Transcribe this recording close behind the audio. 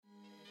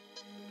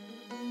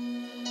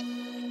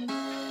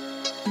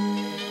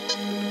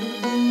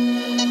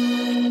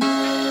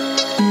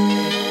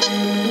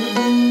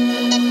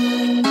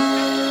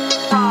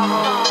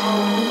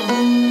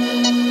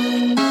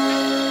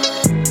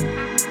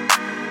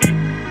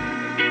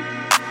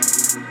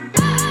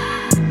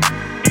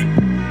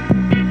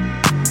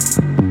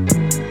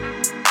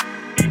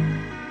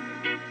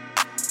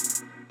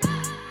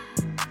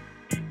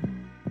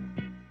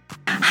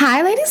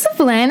ladies of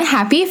Lynn,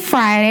 happy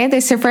Friday.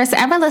 This is your first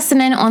ever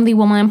listening on the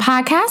Woman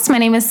Podcast. My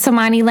name is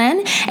Tamani Lynn,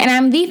 and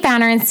I'm the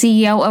founder and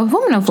CEO of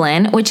Women of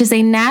Lynn, which is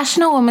a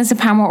national women's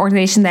empowerment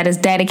organization that is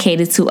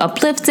dedicated to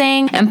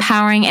uplifting,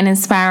 empowering, and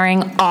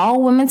inspiring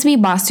all women to be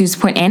boss through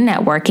support and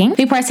networking.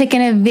 We partake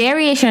in a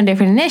variation of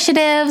different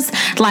initiatives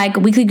like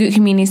weekly group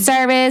community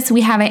service.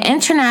 We have an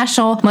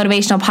international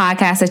motivational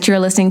podcast that you're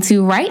listening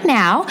to right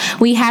now.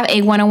 We have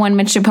a one-on-one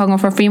mentorship program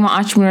for female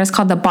entrepreneurs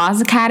called the Boss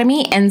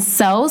Academy, and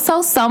so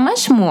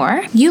much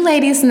more. You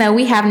ladies know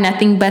we have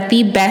nothing but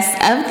the best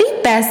of the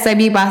best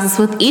W bosses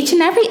with each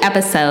and every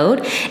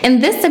episode,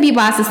 and this W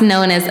boss is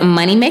known as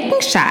Money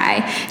Making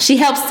Shy. She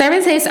helps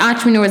service-based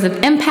entrepreneurs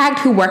of impact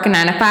who work a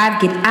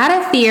 9-to-5 get out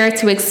of fear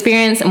to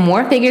experience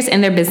more figures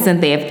in their business than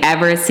they have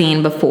ever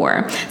seen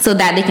before, so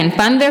that they can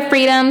fund their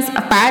freedoms,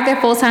 fire their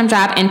full-time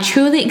job, and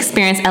truly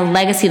experience a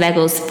legacy that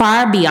goes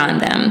far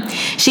beyond them.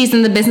 She's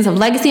in the business of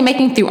legacy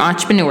making through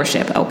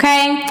entrepreneurship,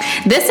 okay?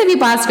 This W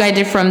boss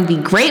graduated from the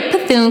Great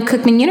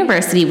Bethune-Cookman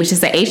University, which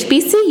is the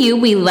HBCU.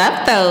 We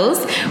love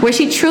those, where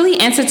she truly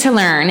answered to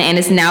learn and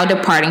is now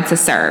departing to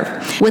serve.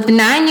 With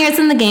 9 years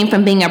in the game,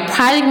 from being a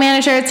project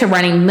manager to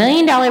running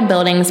million-dollar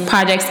buildings,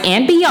 projects,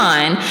 and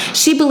beyond,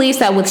 she believes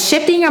that with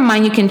shifting your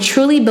mind, you can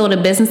truly build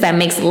a business that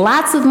makes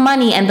lots of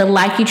money and the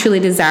life you truly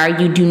desire.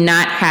 You do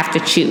not have to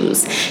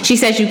choose. She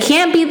says you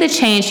can't be the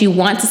change you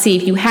want to see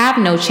if you have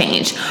no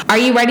change. Are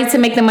you ready to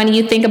make the money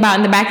you think about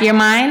in the back of your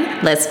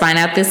mind? Let's find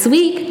out this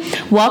week.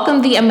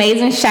 Welcome the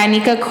amazing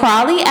Shanika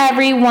Crawley,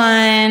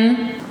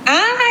 everyone.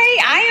 Hi,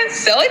 I am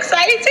so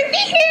excited to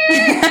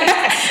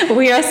be here.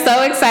 We are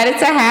so excited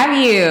to have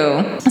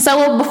you.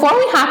 So before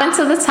we hop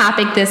into the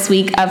topic this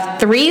week of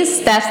 3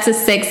 steps to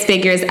 6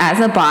 figures as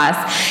a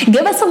boss,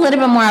 give us a little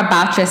bit more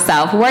about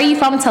yourself. Where are you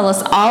from? Tell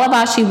us all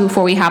about you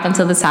before we hop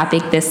into the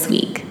topic this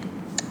week.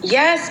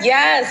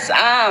 Yes.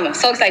 I'm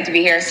so excited to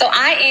be here. So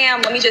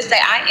let me just say,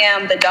 I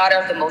am the daughter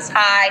of the Most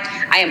High.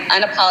 I am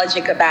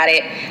unapologetic about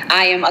it.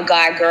 I am a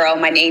God girl.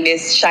 My name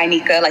is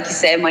Shanika, like you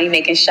said, Money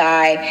Making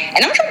Shy.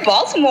 And I'm from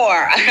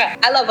Baltimore.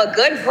 I love a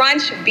good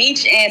brunch,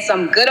 beach, and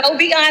some good old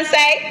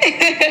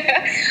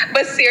Beyonce.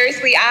 But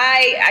seriously,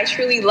 I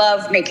truly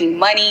love making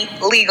money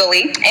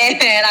legally.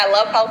 And I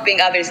love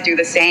helping others do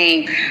the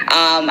same.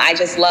 I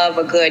just love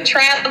a good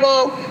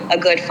travel, a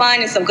good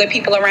fun, and some good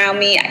people around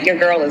me. Your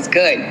girl is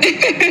good.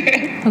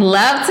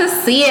 Love to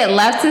see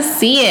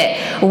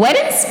it. What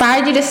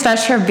inspired you to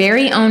start your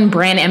very own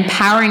brand,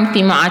 empowering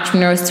female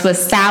entrepreneurs to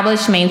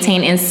establish,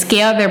 maintain, and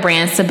scale their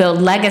brands to build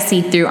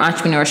legacy through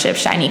entrepreneurship,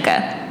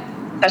 Shanika?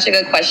 Such a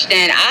good question.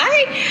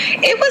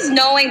 It was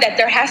knowing that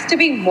there has to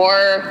be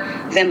more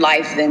than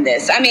life than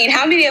this. I mean,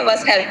 how many of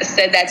us have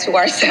said that to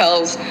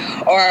ourselves,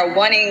 or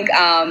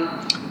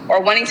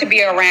wanting to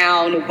be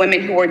around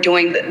women who are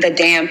doing the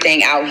damn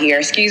thing out here?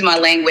 Excuse my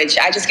language.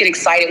 I just get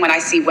excited when I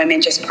see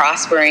women just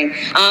prospering.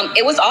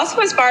 It was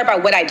also inspired by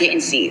what I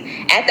didn't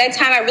see. At that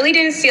time, I really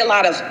didn't see a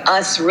lot of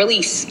us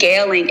really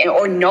scaling,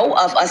 or know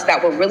of us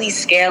that were really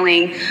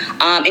scaling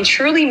and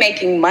truly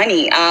making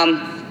money.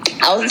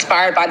 I was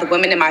inspired by the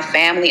women in my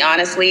family,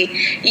 honestly.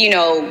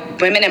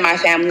 Women in my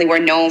family were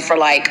known for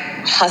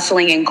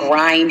hustling and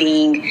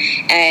grinding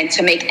and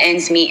to make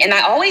ends meet. And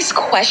I always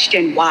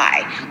questioned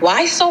why.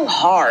 Why so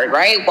hard,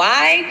 right?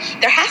 Why?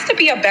 There has to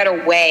be a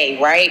better way,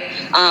 right?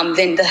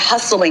 Than the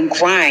hustle and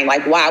grind.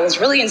 Why? I was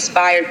really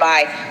inspired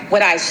by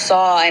what I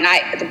saw.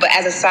 But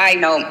as a side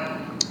note,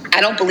 I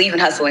don't believe in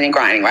hustling and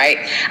grinding, right?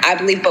 I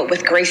believe, but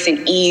with grace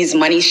and ease,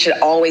 money should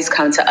always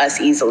come to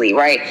us easily,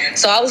 right?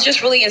 So I was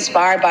just really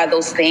inspired by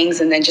those things,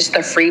 and then just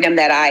the freedom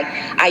that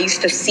I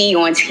used to see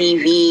on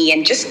TV,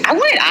 and I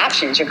wanted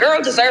options. Your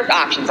girl deserved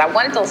options. I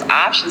wanted those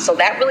options. So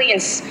that really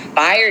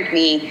inspired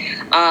me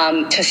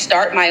to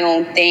start my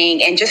own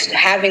thing, and just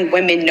having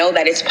women know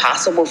that it's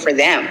possible for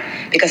them.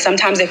 Because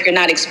sometimes if you're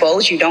not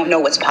exposed, you don't know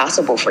what's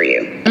possible for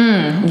you.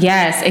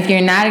 Yes, if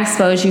you're not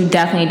exposed, you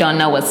definitely don't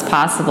know what's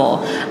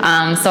possible.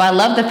 So I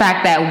love the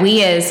fact that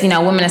we as,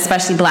 women,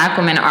 especially Black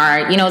women,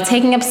 are,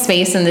 taking up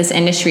space in this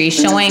industry,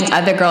 showing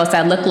other girls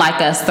that look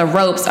like us the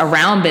ropes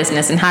around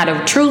business and how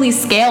to truly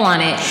scale on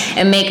it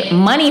and make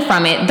money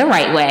from it the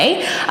right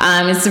way.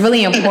 It's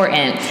really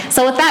important.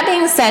 So with that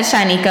being said,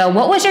 Shanika,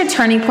 what was your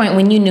turning point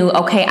when you knew,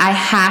 okay, I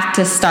have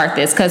to start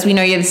this? Because we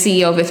know you're the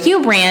CEO of a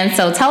few brands.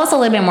 So tell us a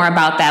little bit more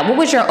about that. What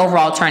was your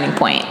overall turning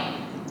point?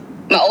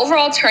 My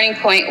overall turning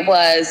point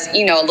was, a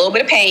little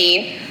bit of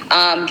pain,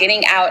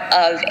 getting out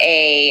of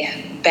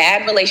a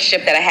bad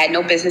relationship that I had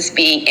no business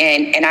being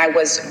in, and I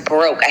was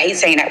broke. I hate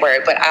saying that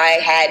word, but I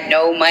had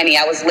no money.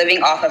 I was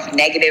living off of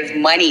negative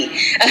money.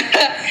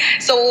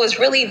 So it was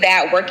really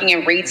that, working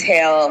in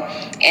retail,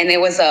 and there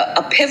was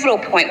a pivotal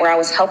point where I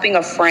was helping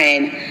a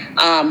friend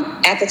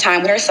at the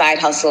time with her side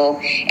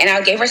hustle, and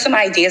I gave her some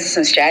ideas and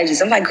some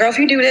strategies. I'm like, girl, if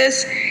you do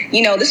this,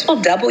 this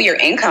will double your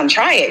income.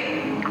 Try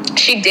it.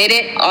 She did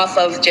it off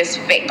of just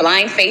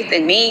blind faith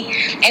in me,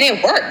 and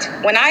it worked.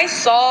 When I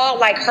saw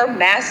her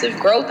massive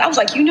growth, I was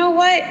like, you know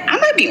what? I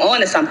might be on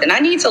to something. I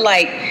need to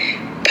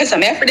put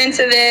some effort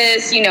into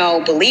this,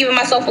 believe in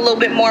myself a little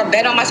bit more,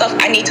 bet on myself.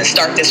 I need to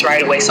start this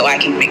right away so I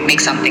can make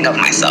something of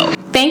myself.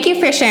 Thank you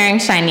for sharing,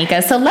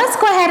 Shanika. So let's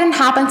go ahead and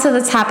hop into the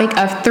topic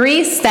of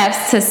 3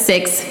 steps to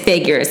 6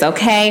 figures,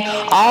 okay?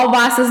 All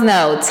bosses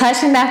know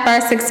touching that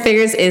first 6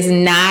 figures is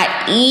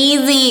not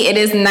easy. It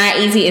is not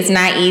easy. It's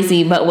not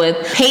easy, but with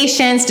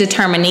patience,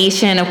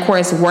 determination, of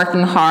course,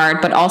 working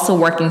hard, but also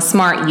working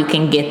smart, you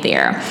can get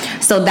there.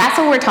 So that's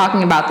what we're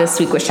talking about this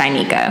week with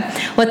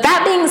Shanika. With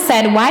that being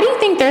said, why do you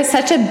think there's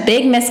such a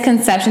big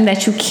misconception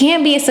that you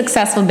can't be a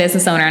successful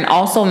business owner and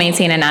also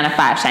maintain a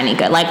 9-to-5,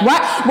 Shanika? Like,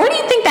 where do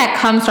you think that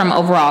comes from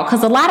overall?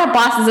 Because a lot of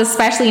bosses,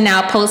 especially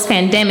now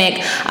post-pandemic,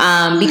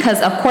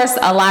 because of course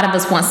a lot of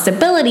us want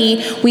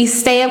stability, we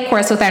stay of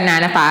course with our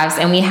 9-to-5s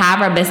and we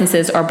have our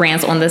businesses or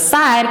brands on the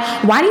side.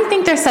 Why do you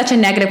think there's such a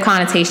negative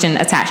connotation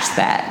attached to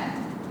that?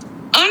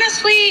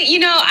 Honestly,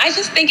 I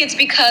just think it's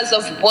because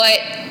of what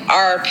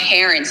our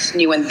parents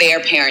knew and their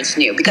parents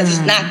knew, because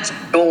it's not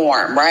the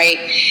norm, right?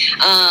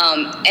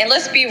 And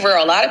let's be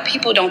real, a lot of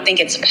people don't think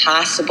it's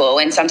possible,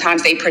 and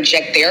sometimes they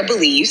project their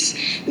beliefs,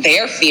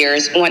 their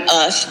fears on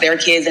us, their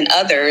kids, and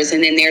others,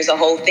 and then there's a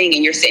whole thing,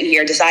 and you're sitting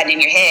here deciding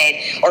in your head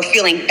or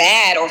feeling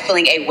bad or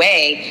feeling a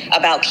way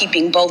about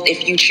keeping both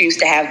if you choose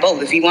to have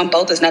both. If you want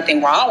both, there's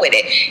nothing wrong with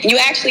it. And you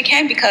actually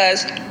can,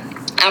 because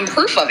I'm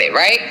proof of it,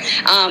 right?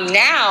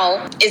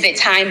 Now, is it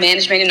time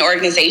management and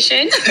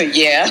organization?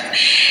 Yeah.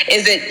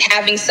 Is it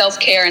having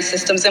self-care and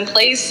systems in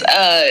place?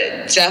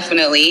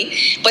 Definitely.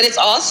 But it's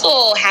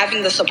also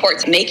having the support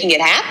to making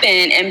it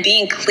happen and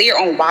being clear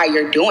on why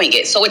you're doing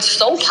it. So it's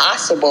so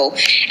possible.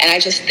 And I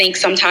just think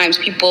sometimes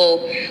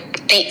people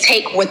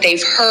take what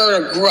they've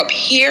heard or grew up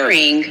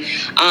hearing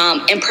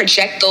and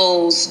project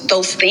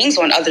those things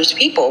on others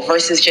people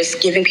versus just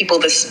giving people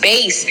the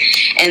space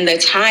and the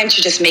time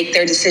to just make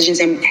their decisions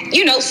and,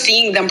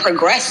 seeing them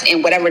progress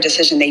in whatever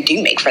decision they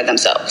do make for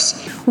themselves.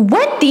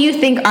 What do you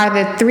think are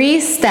the 3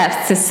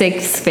 steps to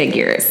 6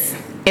 figures?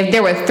 If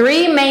there were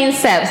 3 main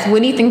steps,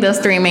 what do you think those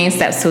 3 main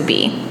steps would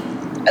be?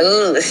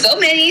 Oh, so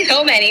many.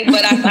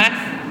 But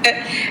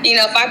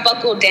if I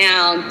buckle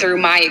down through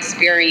my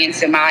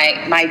experience and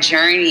my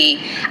journey,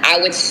 I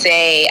would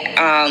say,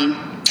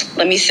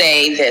 let me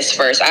say this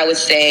first. I would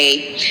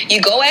say you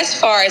go as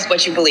far as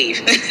what you believe.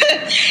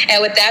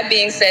 And with that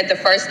being said, the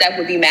first step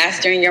would be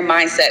mastering your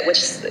mindset, which,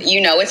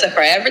 it's a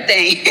forever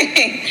thing.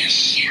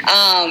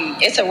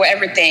 It's a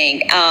forever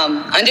thing.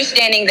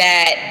 Understanding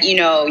that,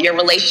 your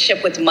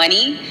relationship with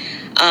money,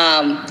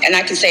 and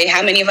I can say,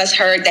 how many of us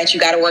heard that you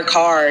got to work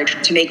hard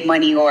to make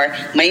money, or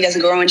money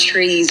doesn't grow on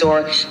trees,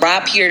 or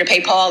rob Peter to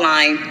pay Paul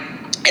line?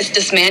 It's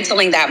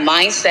dismantling that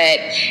mindset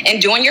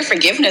and doing your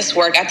forgiveness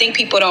work. I think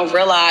people don't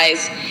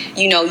realize,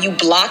 you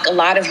block a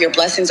lot of your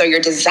blessings or your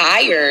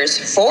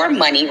desires for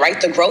money, right?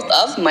 The growth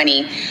of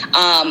money,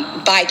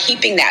 by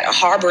keeping that,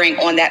 harboring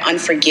on that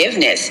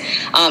unforgiveness.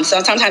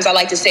 So sometimes I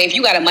like to say, if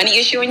you got a money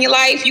issue in your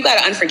life, you got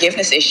an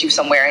unforgiveness issue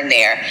somewhere in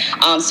there.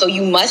 So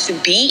you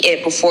must be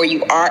it before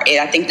you are it.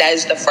 I think that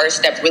is the first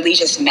step, really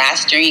just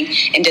mastering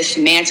and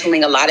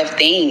dismantling a lot of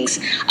things.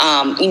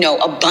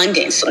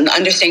 Abundance,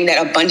 understanding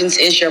that abundance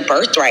is your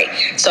birthright.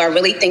 So I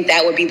really think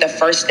that would be the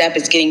first step,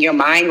 is getting your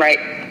mind right.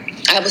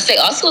 I would say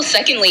also,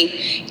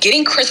 secondly,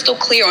 getting crystal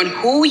clear on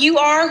who you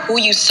are, who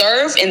you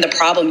serve, and the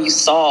problem you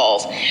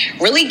solve.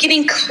 Really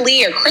getting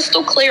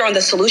crystal clear on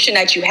the solution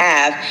that you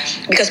have,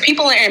 because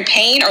people are in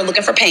pain are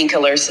looking for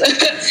painkillers.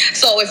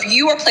 So if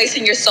you are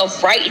placing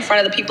yourself right in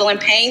front of the people in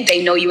pain,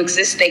 they know you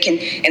exist,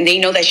 and they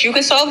know that you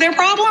can solve their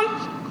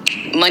problem.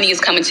 Money is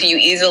coming to you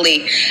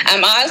easily.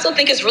 I also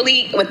think it's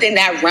really within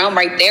that realm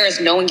right there is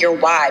knowing your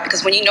why,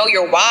 because when you know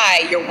your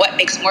why, your what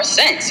makes more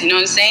sense. You know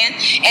what I'm saying?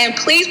 And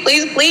please,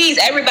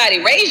 everybody,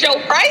 raise your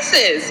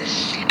prices.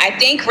 I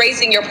think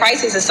raising your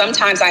prices is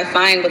sometimes, I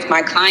find with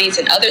my clients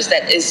and others,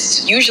 that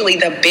is usually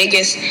the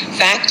biggest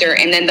factor,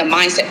 and then the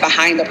mindset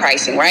behind the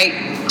pricing,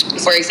 right?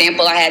 For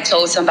example, I had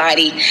told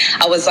somebody,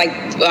 I was like,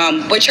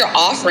 what you're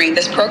offering,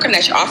 this program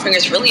that you're offering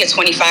is really a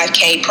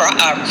 $25K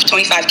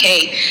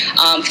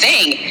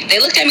thing. They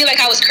looked at me like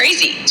I was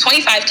crazy.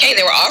 $25K,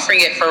 they were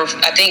offering it for,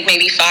 I think,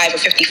 maybe 5 or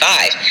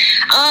 55.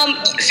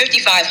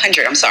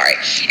 5,500, I'm sorry.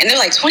 And they're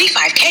like,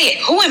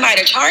 $25K, who am I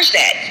to charge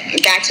that?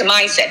 Back to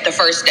mindset, the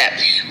first step.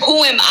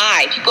 Who am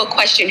I? People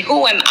question,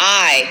 who am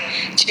I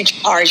to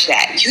charge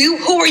that?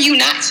 Who are you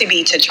not to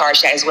be to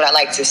charge that, is what I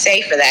like to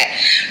say for that.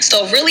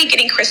 So really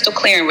getting crystal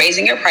clear and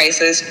raising your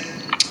prices.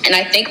 And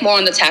I think more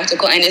on the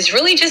tactical end is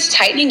really just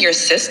tightening your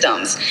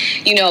systems,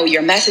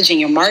 your messaging,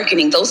 your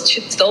marketing. Those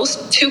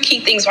two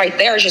key things right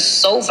there are just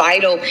so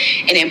vital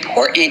and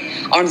important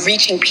on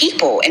reaching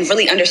people and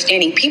really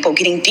understanding people,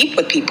 getting deep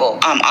with people,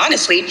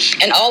 honestly,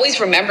 and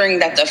always remembering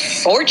that the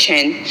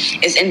fortune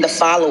is in the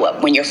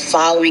follow-up, when you're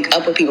following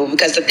up with people.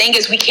 Because the thing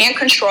is, we can't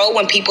control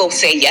when people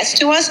say yes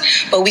to us,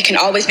 but we can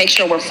always make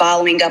sure we're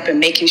following up and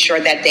making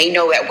sure that they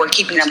know that we're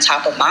keeping them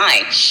top of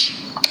mind.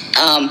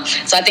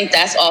 So I think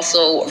that's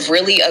also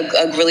really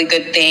a really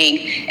good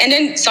thing. And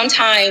then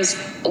sometimes,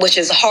 which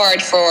is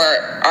hard for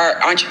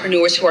our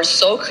entrepreneurs who are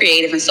so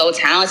creative and so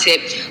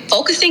talented,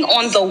 focusing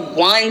on the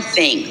one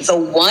thing, the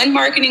one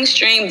marketing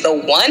stream, the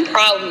one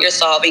problem you're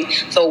solving,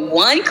 the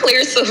one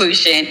clear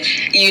solution,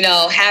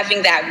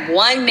 having that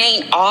one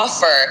main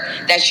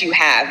offer that you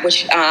have,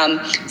 which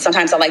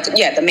sometimes I like to,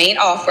 the main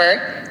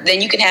offer. Then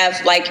you can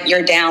have like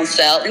your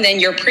downsell and then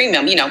your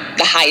premium,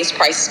 the highest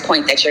price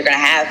point that you're going to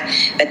have,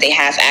 that they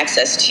have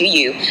access to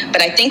you.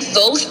 But I think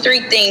those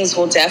three things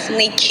will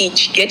definitely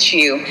get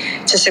you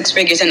to six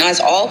figures. And as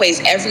always,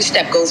 every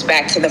step goes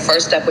back to the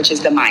first step, which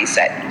is the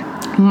mindset.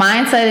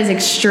 Mindset is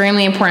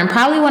extremely important.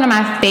 Probably one of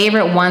my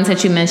favorite ones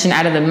that you mentioned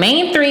out of the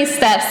main three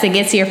steps to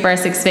get to your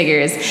first six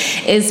figures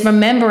is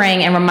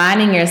remembering and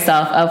reminding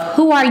yourself of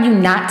who are you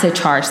not to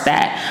charge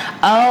that.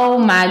 Oh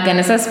my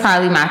goodness, that's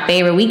probably my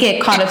favorite. We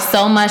get caught up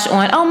so much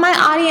on, my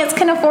audience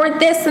can afford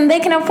this and they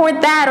can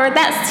afford that, or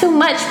that's too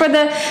much for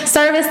the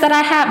service that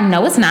I have.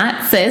 No, it's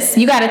not, sis.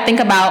 You got to think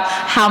about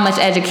how much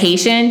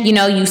education,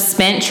 you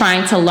spent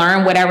trying to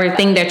learn whatever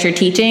thing that you're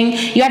teaching.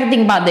 You have to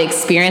think about the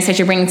experience that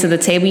you're bringing to the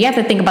table. You have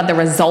to think about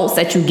the results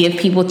that you give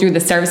people through the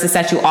services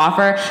that you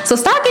offer. So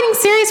start getting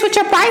serious with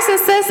your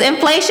prices, sis.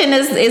 Inflation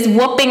is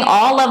whooping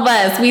all of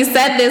us. We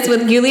said this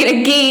with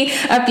Yulita Gee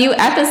a few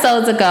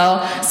episodes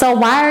ago. So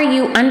why are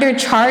you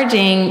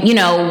undercharging,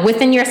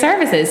 within your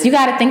services? You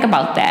got to think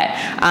about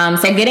that.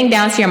 So getting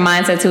down to your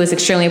mindset too is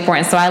extremely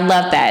important. So I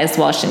love that as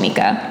well,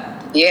 Shamika.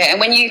 Yeah, and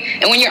when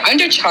you're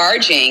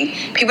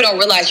undercharging, people don't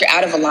realize you're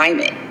out of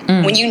alignment.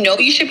 When you know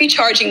you should be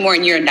charging more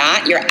and you're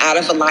not, you're out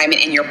of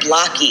alignment and you're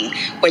blocking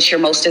what you're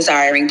most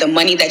desiring, the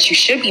money that you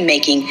should be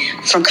making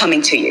from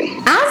coming to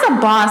you. As a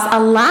boss, a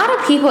lot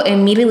of people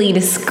immediately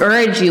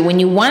discourage you when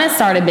you want to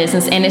start a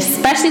business, and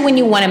especially when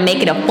you want to make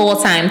it a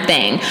full-time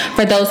thing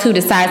for those who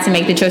decide to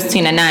make the choice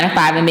between a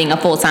 9-to-5 and being a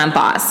full-time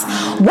boss.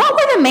 What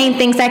were the main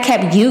things that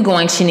kept you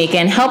going, Shanika,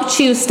 and helped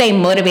you stay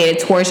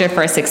motivated towards your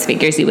first six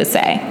figures, you would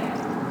say?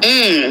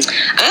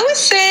 I would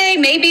say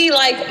maybe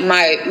like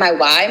my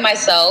why,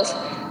 myself,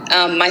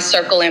 my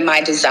circle, and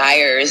my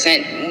desires.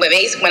 And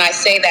when I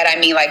say that, I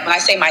mean, like, when I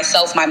say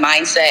myself, my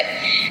mindset,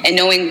 and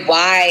knowing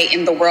why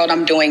in the world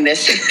I'm doing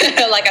this.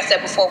 Like I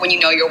said before, when you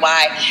know your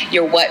why,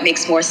 your what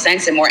makes more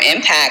sense and more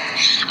impact.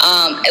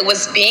 It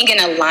was being in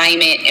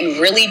alignment and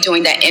really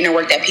doing that inner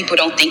work that people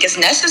don't think is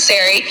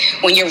necessary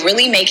when you're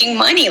really making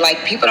money.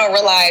 Like, people don't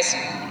realize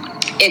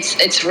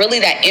it's really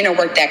that inner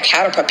work, that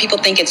counterpart. People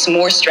think it's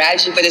more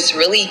strategy, but it's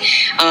really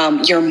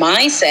your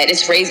mindset.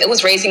 It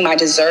was raising my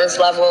deserve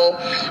level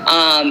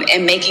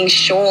and making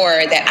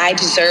sure that I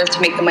deserve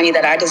to make the money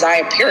that I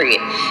desire,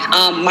 period.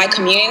 My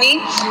community,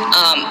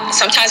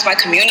 sometimes my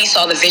community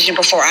saw the vision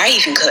before I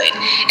even could.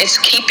 It's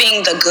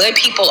keeping the good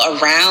people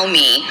around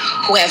me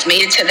who have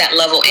made it to that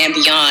level and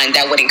beyond,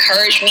 that would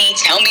encourage me,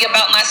 tell me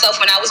about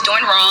myself when I was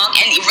doing wrong,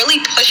 and really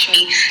push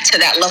me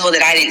to that level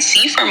that I didn't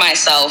see for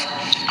myself.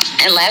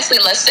 And lastly,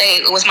 let's say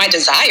it was my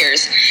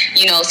desires,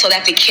 so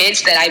that the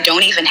kids that I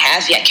don't even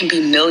have yet can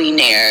be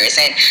millionaires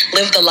and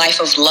live the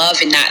life of love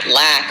and not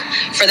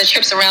lack. For the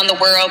trips around the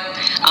world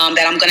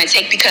that I'm going to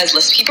take, because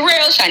let's keep it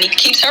real, Shanika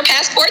keeps her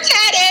passport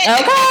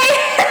tatted.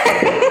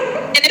 Okay.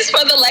 And it's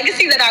for the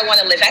legacy that I want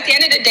to live. At the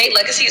end of the day,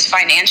 legacy is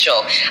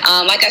financial.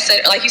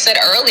 Like you said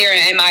earlier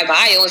in my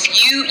bio, if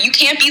you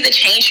can't be the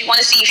change you want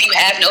to see if you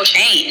have no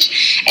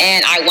change.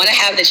 And I want to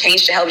have the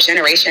change to help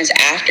generations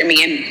after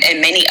me and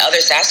many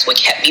others. That's what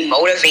kept me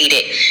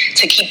motivated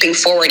to keeping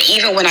forward,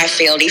 even when I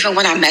failed, even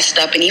when I messed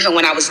up, and even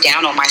when I was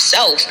down on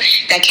myself.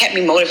 That kept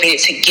me motivated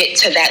to get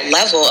to that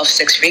level of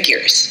six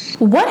figures.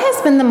 What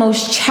has been the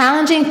most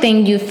challenging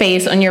thing you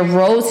faced on your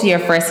road to your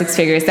first six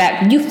figures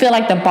that you feel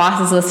like the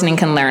bosses listening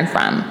can learn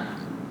from?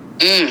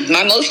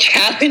 My most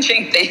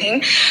challenging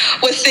thing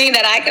was seeing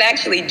that I could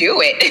actually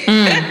do it.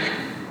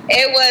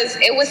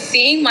 It was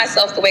seeing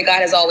myself the way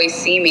God has always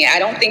seen me. I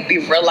don't think we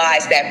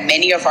realize that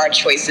many of our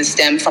choices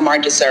stem from our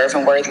deserve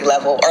and worthy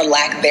level, or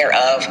lack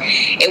thereof.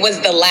 It was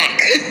the lack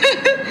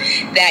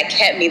that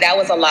kept me. That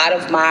was a lot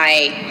of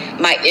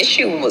my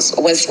issue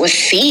was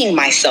seeing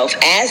myself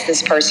as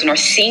this person, or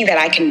seeing that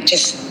I can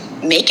just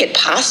make it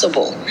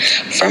possible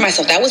for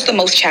myself. That was the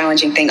most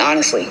challenging thing,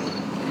 honestly.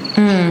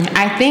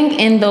 I think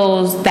in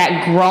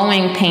that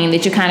growing pain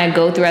that you kind of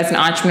go through as an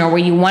entrepreneur, where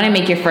you want to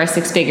make your first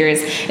six figures,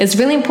 it's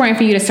really important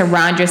for you to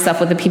surround yourself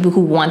with the people who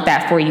want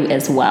that for you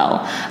as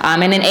well.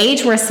 In an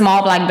age where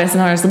small Black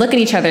business owners look at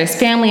each other as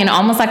family and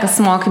almost like a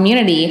small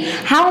community,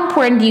 how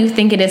important do you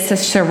think it is to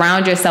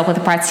surround yourself with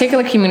a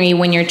particular community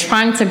when you're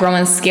trying to grow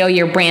and scale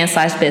your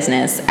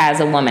brand/business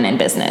as a woman in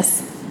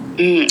business?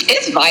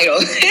 It's vital.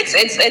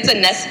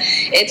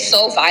 It's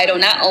so vital.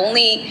 Not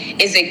only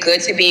is it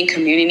good to be in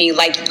community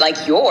like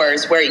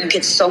yours, where you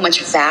get so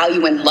much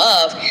value and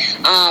love,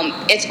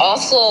 it's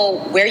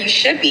also where you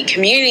should be.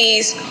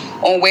 Communities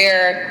on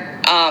where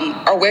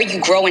are where you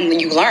grow and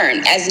you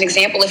learn. As an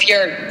example, if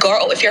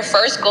your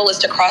first goal is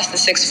to cross the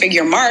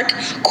 6-figure mark,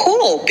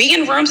 cool. Be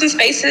in rooms and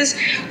spaces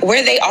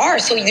where they are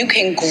so you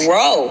can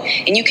grow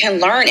and you can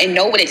learn and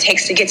know what it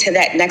takes to get to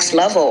that next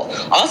level.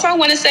 Also, I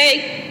want to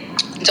say,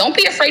 don't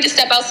be afraid to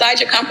step outside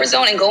your comfort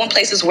zone and go in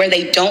places where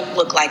they don't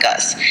look like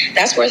us.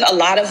 That's where a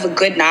lot of the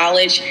good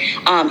knowledge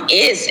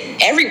is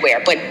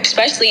everywhere, but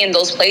especially in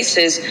those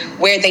places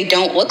where they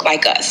don't look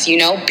like us. You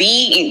know,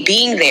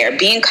 being there,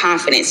 being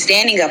confident,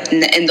 standing up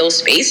in those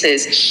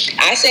spaces.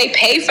 I say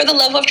pay for the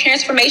level of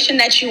transformation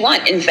that you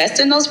want. Invest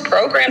in those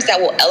programs that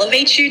will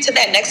elevate you to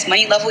that next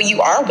money level you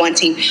are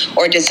wanting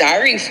or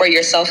desiring for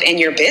yourself and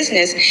your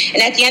business.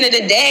 And at the end of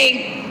the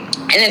day,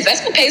 an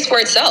investment pays for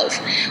itself.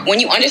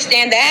 When you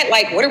understand that,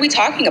 like, what are we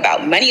talking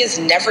about? Money is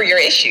never your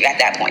issue at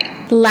that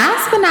point.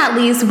 Last but not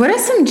least, what are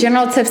some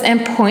general tips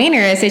and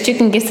pointers that you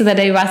can give to the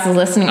Daily Bosses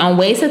listening on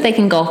ways that they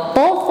can go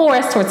full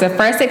force towards their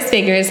first 6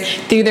 figures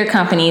through their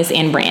companies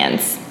and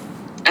brands?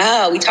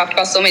 We talked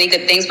about so many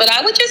good things, but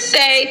I would just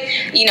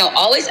say,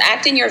 always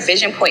act in your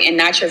vision point and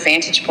not your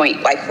vantage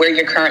point, like where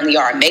you currently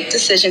are. Make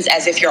decisions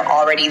as if you're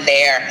already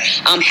there.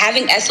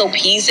 Having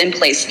SOPs in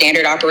place,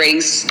 standard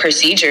operating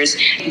procedures,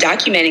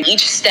 documenting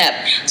each step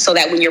so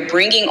that when you're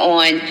bringing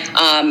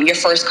on your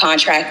first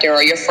contractor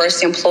or your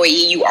first employee,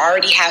 you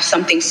already have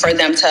something for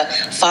them to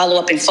follow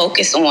up and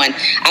focus on.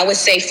 I would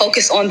say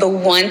focus on the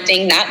one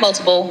thing, not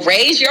multiple.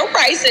 Raise your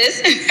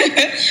prices.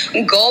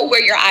 Go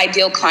where your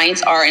ideal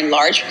clients are in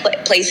large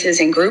places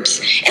and groups,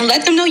 and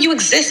let them know you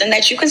exist and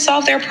that you can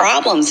solve their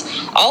problems.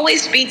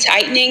 Always be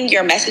tightening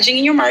your messaging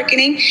and your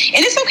marketing,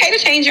 and it's okay to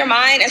change your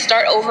mind and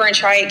start over and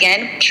try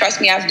again.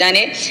 Trust me, I've done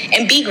it.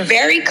 And be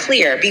very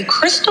clear, be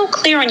crystal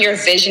clear on your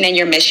vision and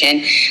your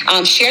mission.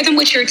 Share them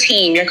with your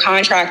team, your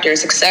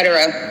contractors,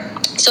 etc.,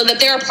 so that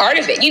they're a part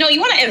of it. You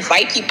want to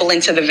invite people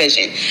into the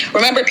vision.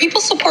 Remember,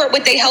 people support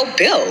what they help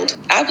build.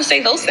 I would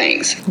say those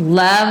things.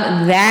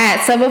 Love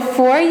that. So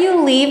before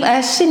you leave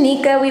us,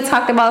 Shanika, we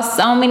talked about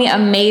so many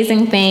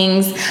amazing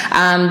things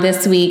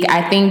this week.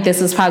 I think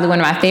this was probably one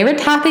of my favorite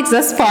topics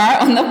thus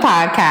far on the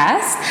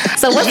podcast.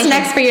 So what's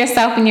next for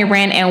yourself and your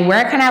brand, and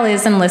where can our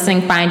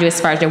listening find you as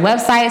far as your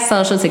website,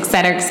 socials, et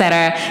cetera, et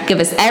cetera? Give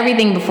us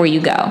everything before you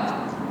go.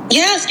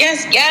 Yes.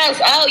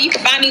 Oh, you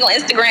can find me on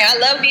Instagram. I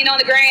love being on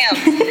the gram.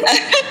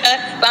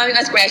 Find me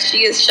on Instagram.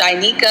 She is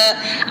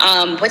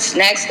Shinika. What's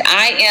next?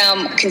 I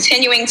am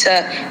continuing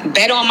to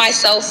bet on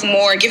myself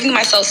more, giving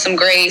myself some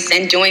grace,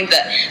 and doing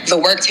the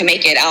work to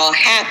make it all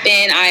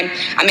happen.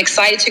 I'm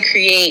excited to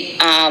create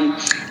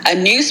a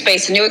new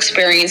space, a new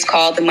experience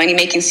called the Money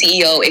Making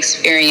CEO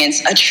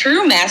Experience, a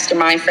true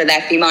mastermind for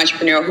that female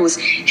entrepreneur who's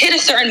hit a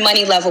certain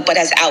money level but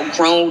has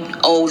outgrown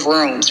old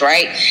rooms,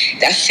 right?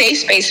 That safe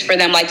space for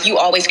them, like you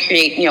always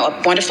create,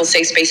 a wonderful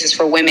safe spaces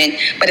for women,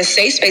 but a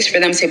safe space for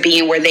them to be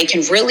in where they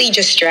can really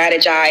just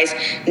strategize,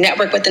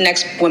 network with the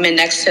next woman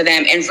next to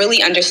them, and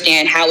really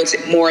understand how it's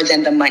more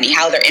than the money,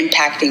 how they're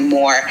impacting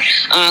more.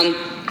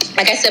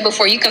 Like I said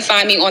before, you can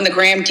find me on the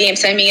gram,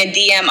 send me a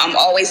DM. I'm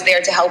always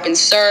there to help and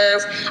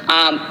serve.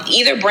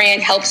 Either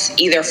brand helps,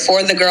 either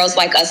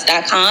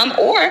forthegirlslikeus.com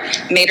or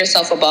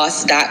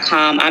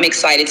madeherselfaboss.com. I'm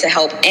excited to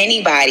help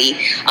anybody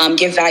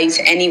give value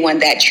to anyone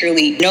that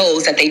truly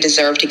knows that they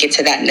deserve to get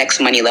to that next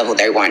money level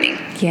they're wanting.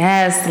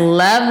 Yes,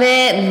 love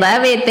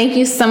it. Thank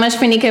you so much,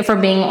 Shanika, for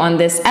being on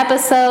this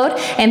episode.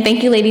 And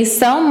thank you, ladies,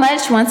 so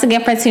much once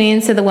again for tuning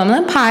into the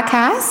Women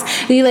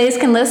Podcast. You ladies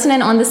can listen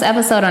in on this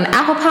episode on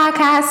Apple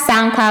Podcasts,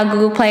 SoundCloud,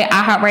 Google Play,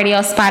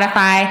 iHeartRadio,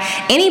 Spotify,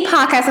 any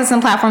podcast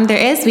listening platform there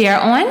is, we are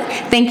on.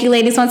 Thank you,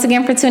 ladies, once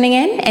again for tuning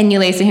in, and you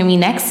ladies will hear me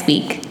next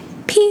week.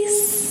 Peace.